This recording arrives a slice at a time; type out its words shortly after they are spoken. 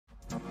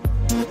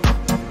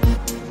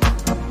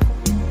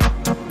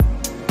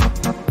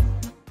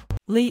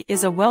Li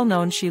is a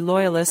well-known Xi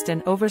loyalist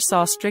and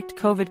oversaw strict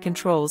COVID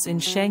controls in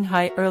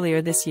Shanghai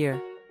earlier this year.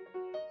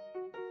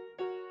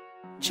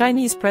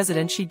 Chinese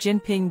President Xi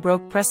Jinping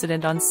broke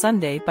precedent on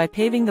Sunday by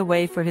paving the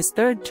way for his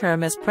third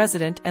term as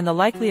president and the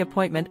likely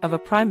appointment of a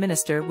prime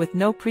minister with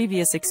no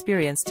previous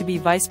experience to be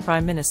vice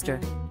prime minister.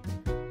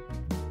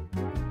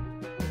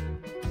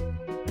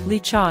 Li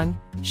Qiang,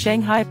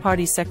 Shanghai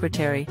Party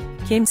secretary,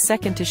 came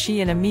second to Xi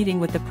in a meeting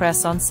with the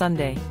press on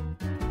Sunday.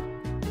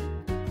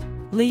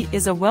 Li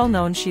is a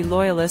well-known Xi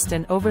loyalist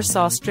and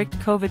oversaw strict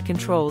COVID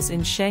controls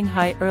in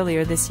Shanghai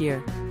earlier this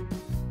year.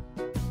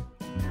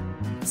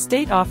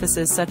 State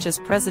offices such as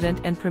president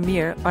and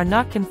premier are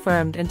not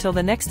confirmed until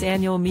the next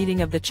annual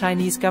meeting of the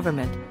Chinese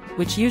government,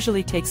 which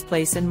usually takes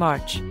place in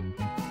March.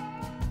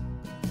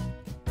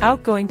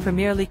 Outgoing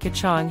Premier Li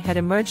Keqiang had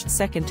emerged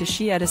second to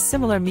Xi at a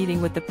similar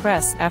meeting with the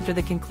press after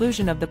the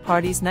conclusion of the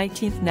party's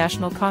 19th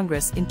National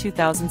Congress in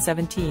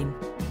 2017.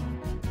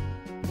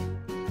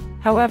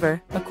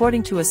 However,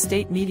 according to a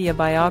state media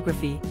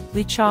biography,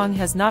 Li Qiang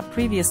has not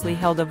previously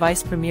held a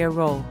vice premier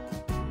role.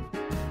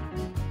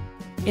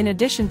 In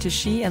addition to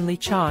Xi and Li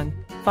Qiang,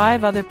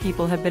 5 other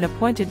people have been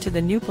appointed to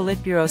the new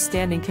Politburo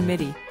Standing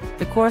Committee,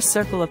 the core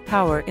circle of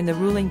power in the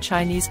ruling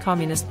Chinese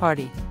Communist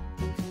Party.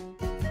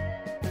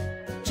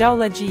 Zhao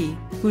Leji,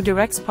 who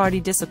directs party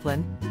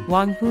discipline,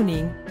 Wang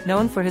Huning,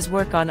 known for his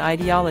work on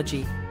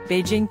ideology,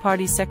 Beijing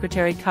Party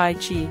Secretary Kai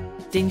Chi,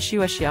 Ding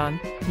Xuexian,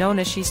 known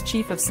as Xi's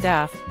chief of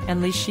staff,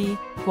 and Li Shi,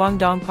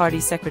 Guangdong Party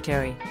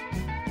Secretary.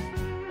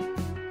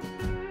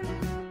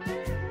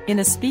 In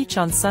a speech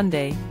on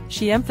Sunday,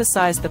 Xi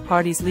emphasized the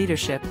party's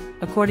leadership,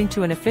 according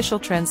to an official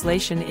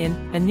translation in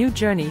A New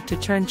Journey to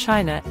Turn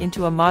China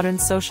into a Modern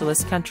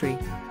Socialist Country.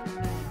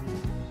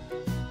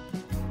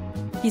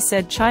 He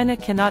said China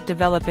cannot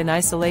develop in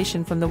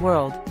isolation from the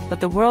world, but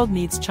the world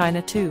needs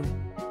China too.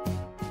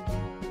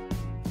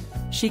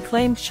 Xi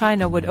claimed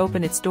China would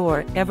open its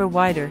door ever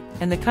wider,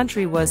 and the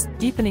country was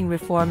deepening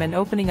reform and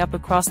opening up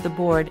across the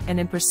board and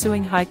in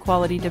pursuing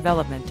high-quality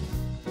development.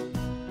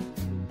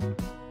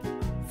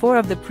 4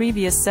 of the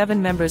previous 7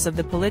 members of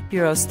the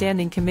Politburo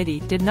Standing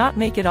Committee did not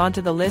make it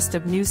onto the list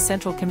of new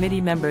Central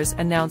Committee members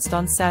announced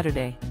on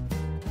Saturday.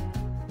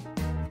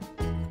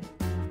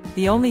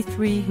 The only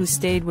 3 who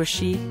stayed were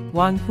Xi,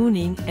 Wang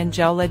Huning, and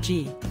Zhao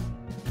Leji.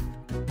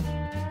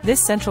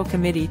 This Central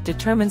Committee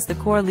determines the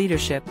core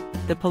leadership,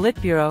 the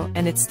Politburo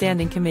and its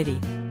Standing Committee.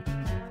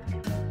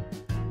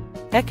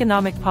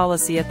 Economic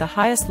policy at the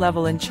highest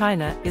level in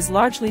China is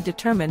largely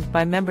determined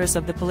by members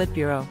of the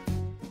Politburo.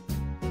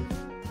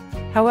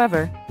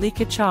 However, Li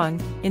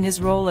Keqiang, in his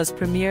role as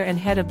premier and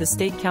head of the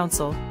State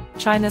Council,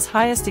 China's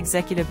highest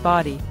executive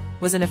body,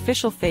 was an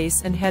official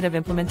face and head of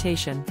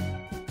implementation.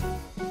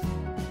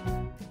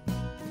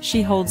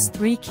 Xi holds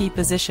 3 key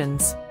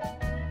positions.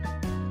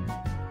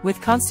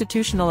 With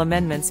constitutional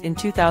amendments in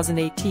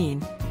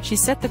 2018, Xi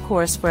set the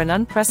course for an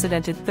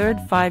unprecedented third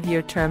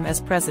 5-year term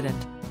as president.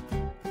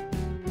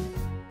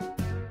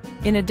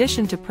 In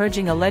addition to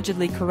purging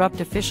allegedly corrupt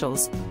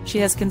officials, Xi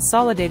has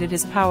consolidated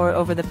his power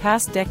over the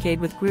past decade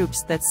with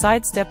groups that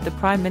sidestep the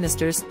prime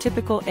minister's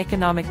typical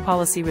economic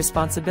policy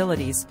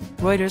responsibilities,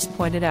 Reuters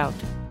pointed out.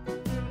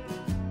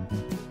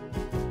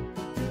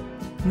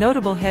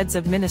 Notable heads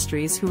of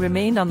ministries who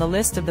remained on the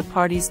list of the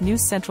party's new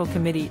Central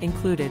Committee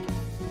included.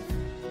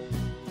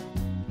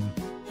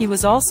 He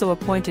was also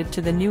appointed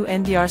to the new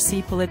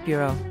NDRC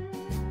Politburo.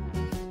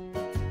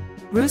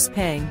 Bruce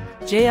Pang,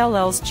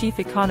 JLL's chief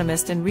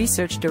economist and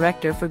research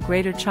director for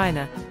Greater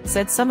China,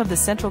 said some of the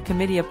Central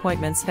Committee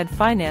appointments had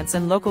finance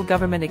and local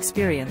government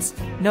experience,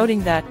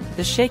 noting that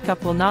the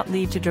shakeup will not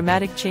lead to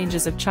dramatic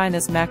changes of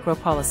China's macro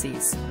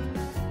policies.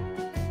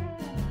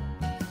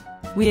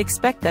 We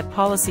expect that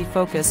policy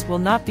focus will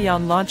not be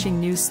on launching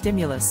new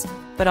stimulus,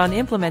 but on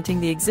implementing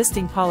the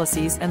existing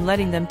policies and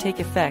letting them take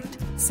effect,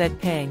 said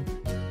Pang.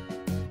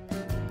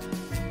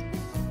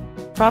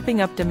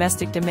 Propping up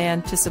domestic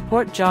demand to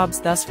support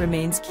jobs thus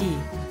remains key.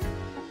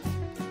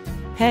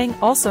 Pang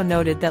also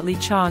noted that Li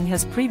Qiang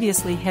has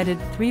previously headed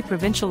 3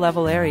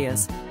 provincial-level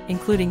areas,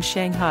 including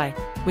Shanghai,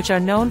 which are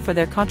known for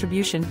their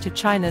contribution to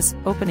China's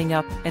opening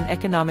up and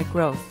economic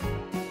growth.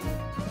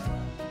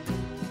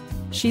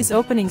 Xi's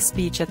opening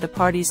speech at the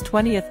party's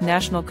 20th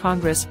National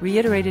Congress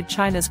reiterated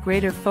China's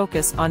greater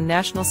focus on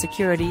national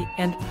security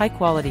and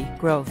high-quality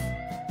growth.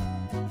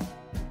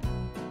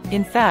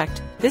 In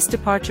fact, this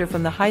departure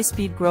from the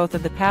high-speed growth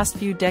of the past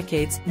few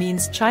decades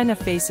means China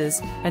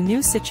faces a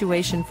new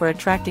situation for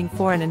attracting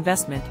foreign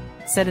investment,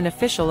 said an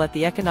official at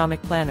the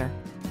Economic Planner.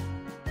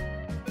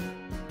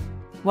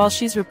 While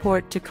Xi's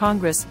report to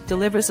Congress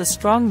delivers a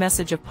strong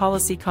message of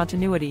policy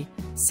continuity,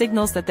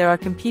 signals that there are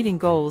competing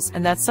goals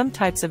and that some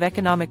types of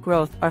economic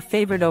growth are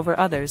favored over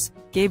others,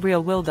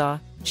 Gabriel Wildaw,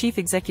 chief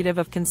executive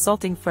of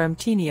consulting firm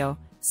Teneo,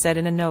 said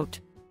in a note.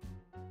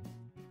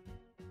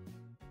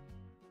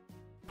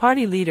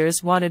 Party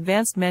leaders want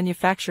advanced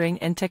manufacturing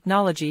and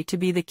technology to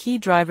be the key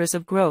drivers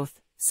of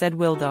growth, said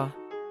Wildaw.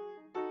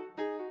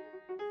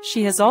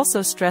 Xi has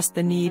also stressed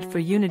the need for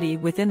unity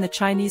within the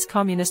Chinese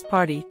Communist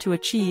Party to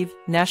achieve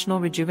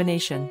national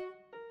rejuvenation.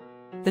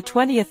 The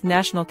 20th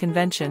National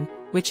Convention,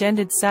 which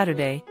ended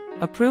Saturday,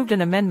 approved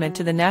an amendment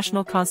to the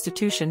national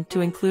constitution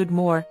to include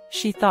more,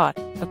 she thought,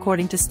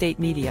 according to state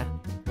media.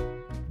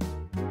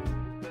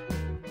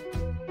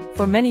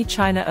 For many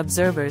China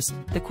observers,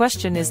 the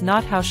question is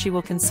not how she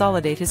will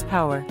consolidate his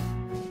power,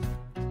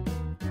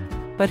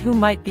 but who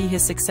might be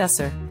his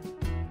successor.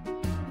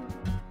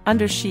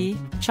 Under Xi,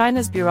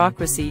 China's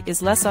bureaucracy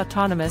is less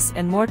autonomous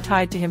and more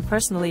tied to him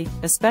personally,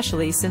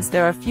 especially since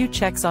there are few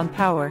checks on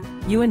power.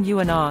 Yuan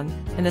Yuanong,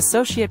 an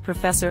associate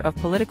professor of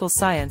political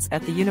science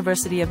at the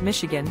University of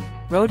Michigan,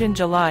 wrote in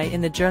July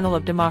in the Journal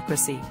of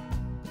Democracy.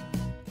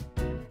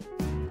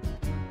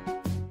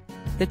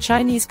 The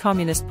Chinese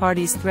Communist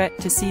Party's threat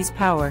to seize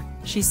power,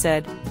 she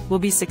said, will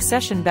be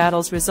succession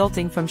battles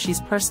resulting from Xi's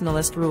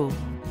personalist rule.